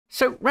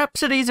So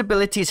Rhapsody's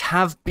abilities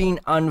have been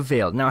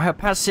unveiled. Now her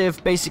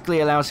passive basically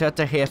allows her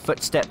to hear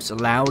footsteps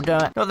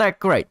louder. Not that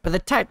great, but the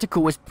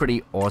tactical was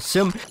pretty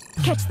awesome.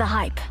 Catch the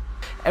hype.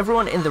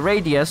 Everyone in the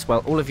radius, while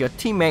all of your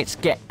teammates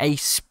get a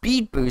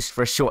speed boost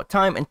for a short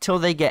time until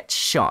they get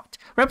shot.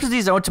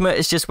 Rhapsody's ultimate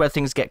is just where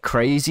things get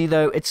crazy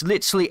though. It's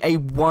literally a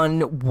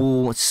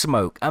one-wall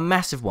smoke, a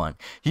massive one.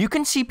 You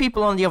can see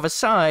people on the other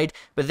side,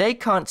 but they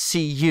can't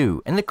see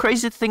you. And the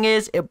crazy thing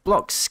is, it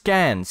blocks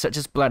scans, such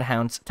as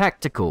Bloodhound's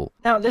tactical.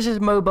 Now, this is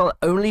mobile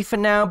only for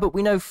now, but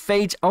we know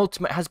Fade's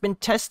ultimate has been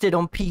tested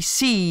on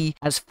PC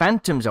as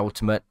Phantom's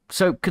ultimate.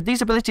 So could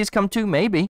these abilities come too? Maybe.